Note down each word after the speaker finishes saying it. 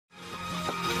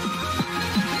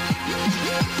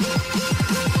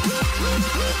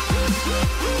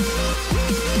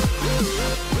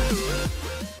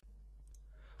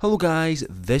Hello guys,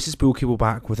 this is Cable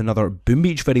back with another Boom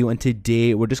Beach video, and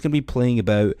today we're just going to be playing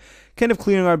about kind of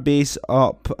clearing our base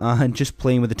up and just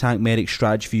playing with the tank medic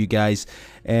strategy for you guys.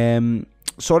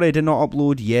 Sorry I did not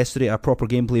upload yesterday a proper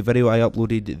gameplay video. I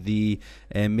uploaded the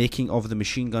making of the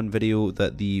machine gun video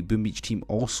that the Boom Beach team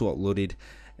also uploaded,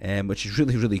 which is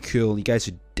really cool. You guys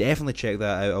should definitely check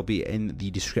that out. I'll be in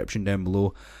the description down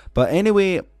below. But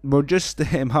anyway, we're just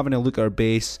having a look at our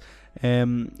base.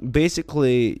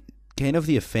 Basically, kind of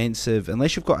the offensive,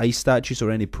 unless you've got ice statues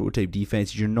or any prototype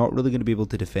defenses, you're not really going to be able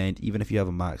to defend even if you have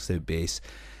a maxed out base.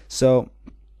 So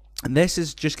this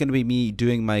is just going to be me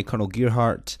doing my Colonel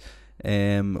GEARHEART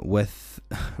with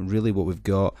really what we've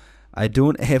got. I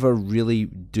don't ever really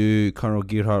do Colonel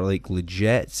GEARHEART like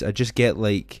legit. I just get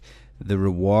like the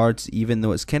rewards, even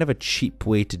though it's kind of a cheap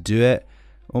way to do it.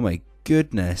 Oh my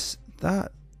goodness,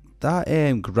 that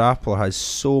grappler has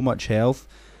so much health.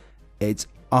 It's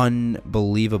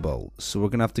unbelievable. So we're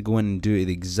gonna have to go in and do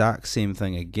the exact same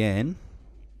thing again.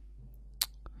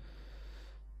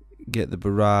 Get the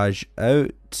barrage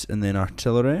out and then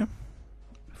artillery.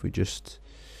 If we just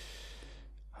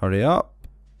hurry up.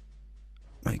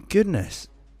 My goodness.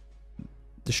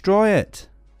 Destroy it.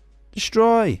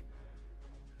 Destroy.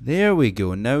 There we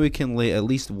go. Now we can lay at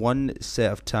least one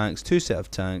set of tanks, two set of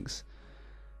tanks.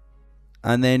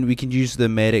 And then we can use the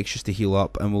medics just to heal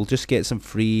up, and we'll just get some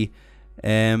free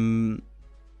what's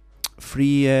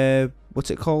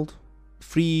it called?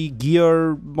 Free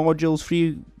gear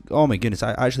modules, oh my goodness,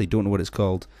 I actually don't know what it's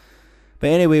called.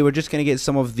 But anyway, we're just going to get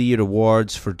some of the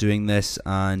rewards for doing this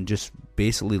and just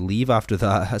basically leave after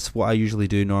that. That's what I usually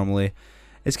do normally.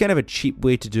 It's kind of a cheap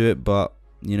way to do it, but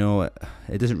you know,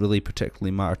 it doesn't really particularly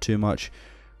matter too much.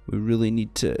 We really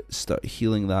need to start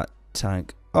healing that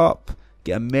tank up.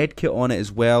 Get a med kit on it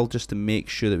as well, just to make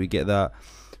sure that we get that.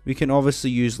 We can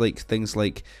obviously use like things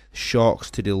like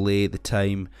shocks to delay the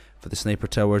time for the sniper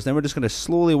towers. Then we're just going to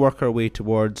slowly work our way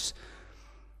towards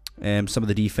some of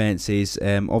the defenses.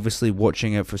 Obviously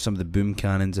watching out for some of the boom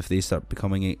cannons if they start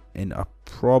becoming a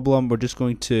problem. We're just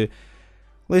going to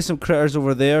lay some critters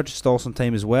over there to stall some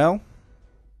time as well.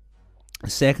 The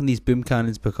second these boom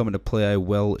cannons become into play, I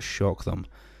will shock them.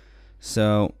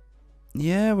 So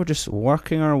yeah, we're just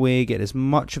working our way, get as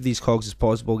much of these cogs as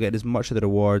possible, get as much of the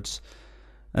rewards.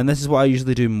 And this is what I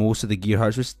usually do most of the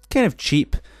GEARHEARTs, which is kind of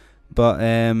cheap, but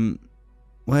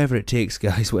whatever it takes,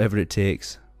 guys, whatever it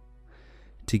takes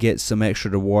to get some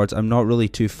extra rewards. I'm not really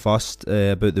too fussed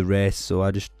about the rest, so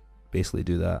I just basically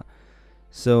do that.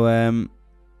 So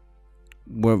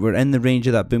we're in the range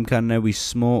of that boom cannon now. We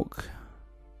smoke.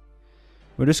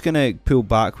 We're just going to pull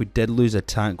back. We did lose a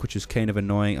tank, which was kind of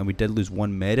annoying, and we did lose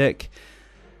one medic.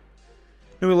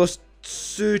 And we lost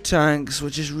 2 tanks,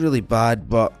 which is really bad,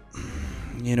 but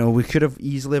you know, we could have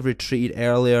easily retreated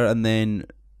earlier, and then,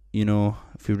 you know,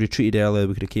 if we retreated earlier,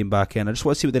 we could have came back in. I just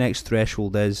want to see what the next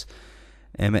threshold is.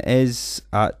 It is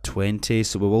at 20,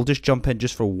 so we will just jump in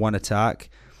just for one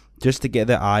attack, just to get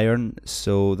the iron.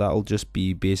 So that'll just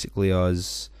be basically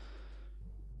us.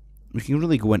 We can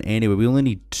really go in anyway. We only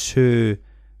need 2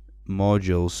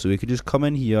 modules, so we could just come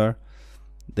in here,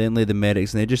 then lay the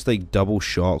medics, and they just like double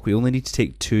shock. We only need to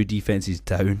take 2 defenses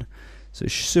down, so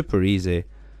it's super easy.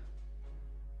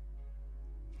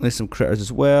 Lay some critters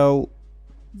as well.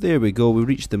 There we go. We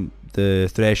reached the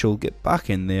threshold. Get back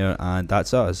in there, and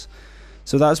that's us.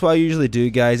 So that's what I usually do,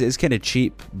 guys. It's kind of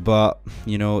cheap, but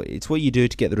you know, it's what you do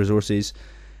to get the resources.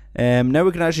 Now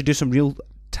we can actually do some real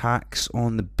attacks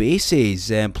on the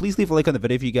bases. Please leave a like on the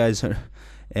video if you guys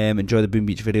enjoy the Boom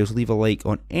Beach videos. Leave a like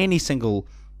on any single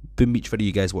Boom Beach video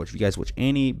you guys watch. If you guys watch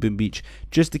any Boom Beach,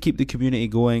 just to keep the community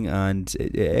going, and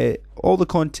all the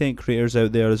content creators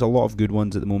out there, there's a lot of good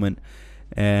ones at the moment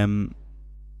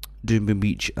doing Boom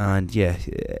Beach, and yeah,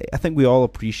 I think we all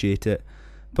appreciate it.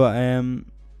 But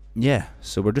yeah,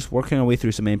 so we're just working our way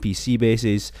through some NPC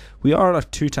bases. We are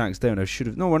at 2 tanks down. I should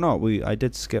have, no, we're not. I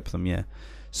did skip them, yeah.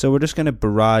 So we're just going to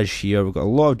barrage here. We've got a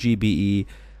lot of GBE.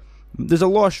 There's a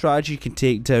lot of strategy you can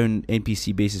take down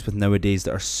NPC bases with nowadays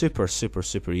that are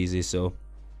super easy. So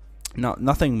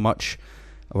nothing much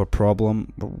of a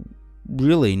problem.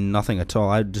 Really nothing at all.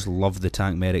 I just love the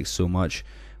tank medics so much.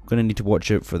 I'm going to need to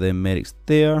watch out for the medics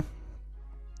there.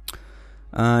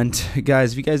 And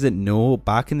guys, if you guys didn't know,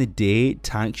 back in the day,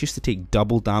 tanks used to take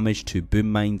double damage to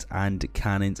boom mines and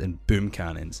cannons and boom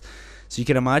cannons. So you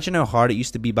can imagine how hard it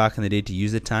used to be back in the day to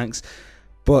use the tanks.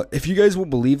 But if you guys won't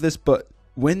believe this, but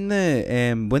when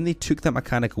they took that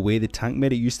mechanic away, the tank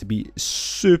medic used to be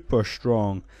super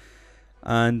strong.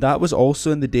 And that was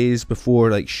also in the days before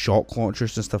like shock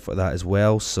launchers and stuff like that as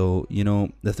well. So, you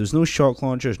know, if there's no shock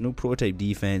launchers, no prototype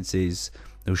defenses,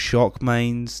 no shock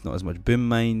mines, not as much boom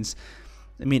mines,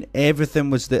 I mean, everything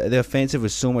was the offensive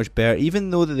was so much better, even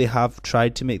though that they have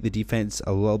tried to make the defense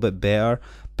a little bit better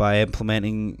by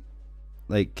implementing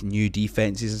like new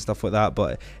defenses and stuff like that,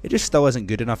 but it just still isn't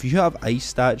good enough. You have ice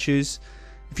statues.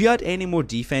 If you add any more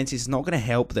defenses, it's not going to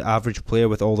help the average player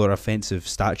with all their offensive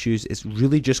statues. It's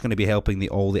really just going to be helping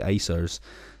all the icers.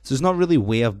 So there's not really a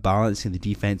way of balancing the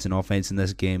defense and offense in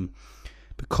this game,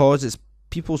 because it's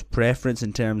people's preference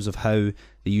in terms of how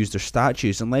they use their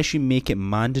statues. Unless you make it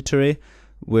mandatory,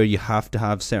 where you have to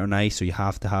have certain ice or you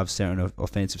have to have certain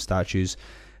offensive statues,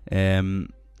 then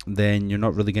you're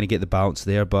not really going to get the balance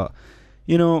there. But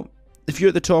you know, if you're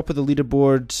at the top of the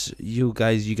leaderboard, you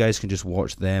guys can just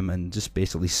watch them and just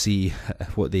basically see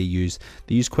what they use.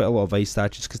 They use quite a lot of ice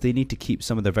statues because they need to keep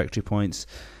some of their victory points.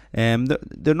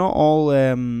 They're not all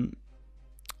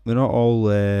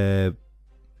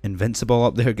invincible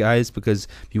up there, guys, because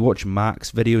if you watch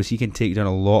Mac's videos, he can take down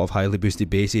a lot of highly boosted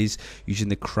bases using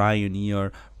the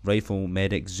Cryoneer Rifle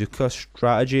Medic Zuka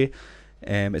strategy.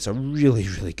 It's a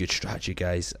really good strategy,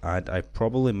 guys, and I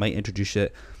probably might introduce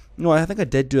it. No, I think I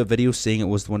did do a video saying it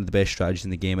was one of the best strategies in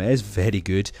the game. It is very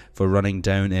good for running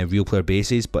down real player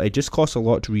bases, but it just costs a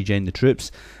lot to regen the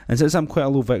troops, and since I'm quite a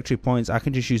low victory points, I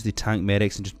can just use the tank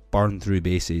medics and just burn through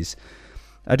bases.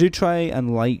 I do try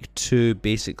and like to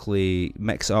basically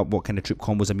mix up what kind of troop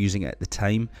combos I'm using at the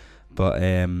time, but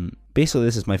basically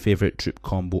this is my favourite troop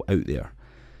combo out there.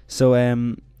 So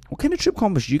what kind of troop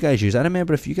combos do you guys use? I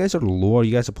remember if you guys are lower,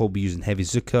 you guys are probably using Heavy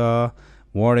Zuka,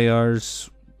 Warriors.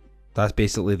 That's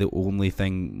basically the only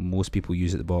thing most people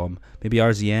use at the bottom. Maybe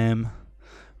RZM,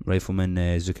 Rifleman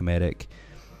Zuka Medic,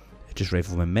 just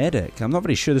Rifleman Medic. I'm not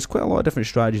very sure. There's quite a lot of different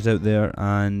strategies out there,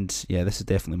 and yeah, this is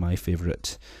definitely my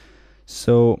favourite.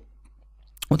 So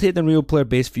we'll take the real player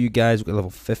base for you guys. We've got level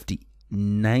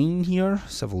 59 here.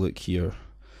 Let's have a look here.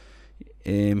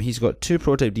 He's got 2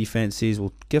 prototype defenses.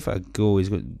 We'll give it a go. He's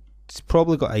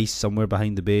probably got ice somewhere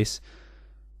behind the base.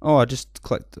 Oh, I just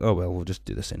clicked. Oh well, we'll just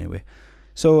do this anyway.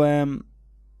 So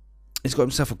he's got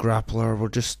himself a grappler.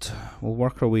 We'll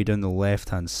work our way down the left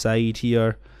hand side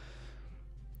here.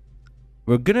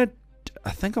 I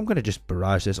think I'm gonna just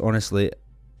barrage this. Honestly,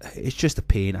 it's just a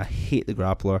pain. I hate the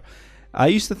grappler. I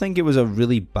used to think it was a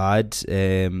really bad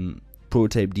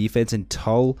prototype defense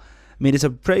until, I mean, it's a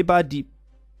pretty bad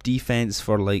defense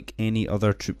for like any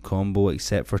other troop combo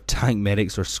except for tank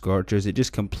medics or scorchers. It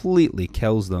just completely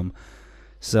kills them.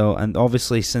 So, and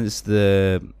obviously since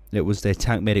it was the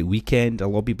tank medic weekend, a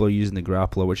lot of people are using the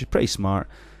grappler, which is pretty smart.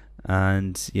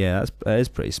 And yeah, it is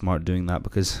pretty smart doing that,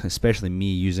 because especially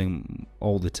me using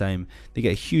all the time, they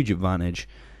get a huge advantage.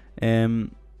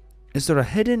 Is there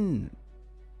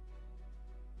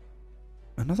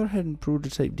another hidden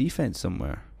prototype defense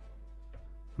somewhere?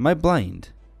 Am I blind?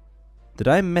 Did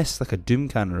I miss like a doom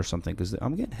cannon or something? Because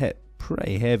I'm getting hit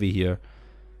pretty heavy here.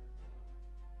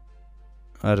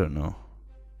 I don't know.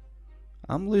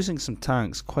 I'm losing some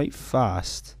tanks quite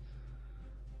fast.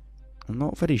 I'm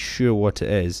not very sure what it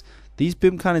is. These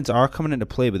boom cannons are coming into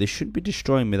play, but they shouldn't be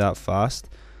destroying me that fast.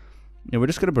 You know, we're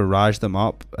just going to barrage them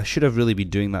up. I should have really been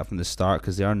doing that from the start,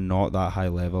 because they are not that high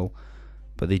level.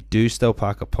 But they do still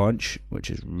pack a punch, which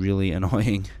is really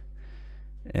annoying.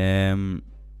 Oh,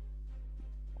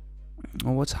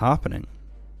 what's happening?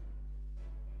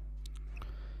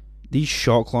 These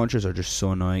shock launchers are just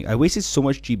so annoying. I wasted so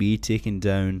much GBE taking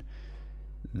down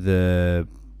the...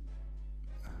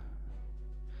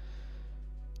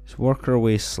 Let's work our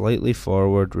way slightly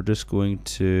forward. We're just going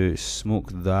to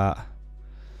smoke that.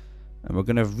 And we're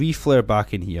going to reflare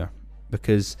back in here,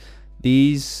 because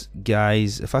these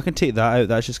guys, if I can take that out,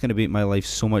 that's just going to make my life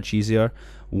so much easier.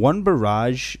 One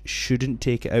barrage shouldn't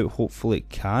take it out. Hopefully it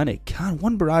can. It can.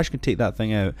 One barrage can take that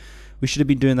thing out. We should have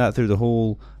been doing that through the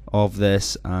whole of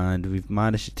this, and we've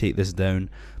managed to take this down.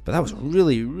 But that was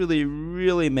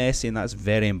really messy, and that's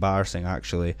very embarrassing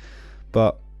actually.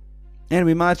 But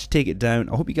anyway, we managed to take it down.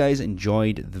 I hope you guys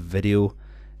enjoyed the video.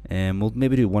 We'll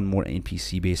maybe do one more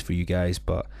NPC base for you guys,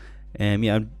 but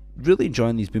yeah, I'm really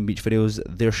enjoying these Boom Beach videos.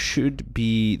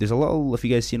 There's a little, if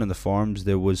you guys seen on the forums,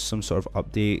 there was some sort of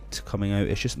update coming out.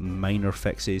 It's just minor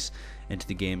fixes into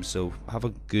the game, so have a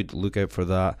good look out for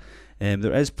that.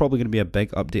 There is probably going to be a big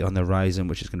update on the horizon,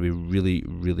 which is going to be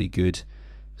really good.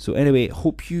 So anyway,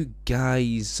 hope you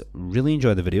guys really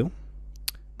enjoyed the video.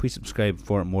 Please subscribe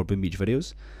for more Boom Beach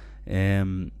videos.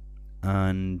 And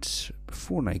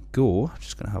before I go, I'm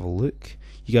just going to have a look.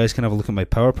 You guys can have a look at my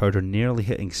power powder, nearly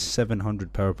hitting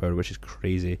 700 power powder, which is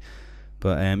crazy.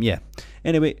 But yeah.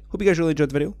 Anyway, hope you guys really enjoyed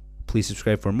the video. Please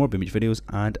subscribe for more Boom Beach videos,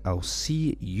 and I'll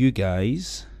see you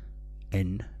guys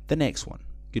in the next one.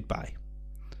 Goodbye.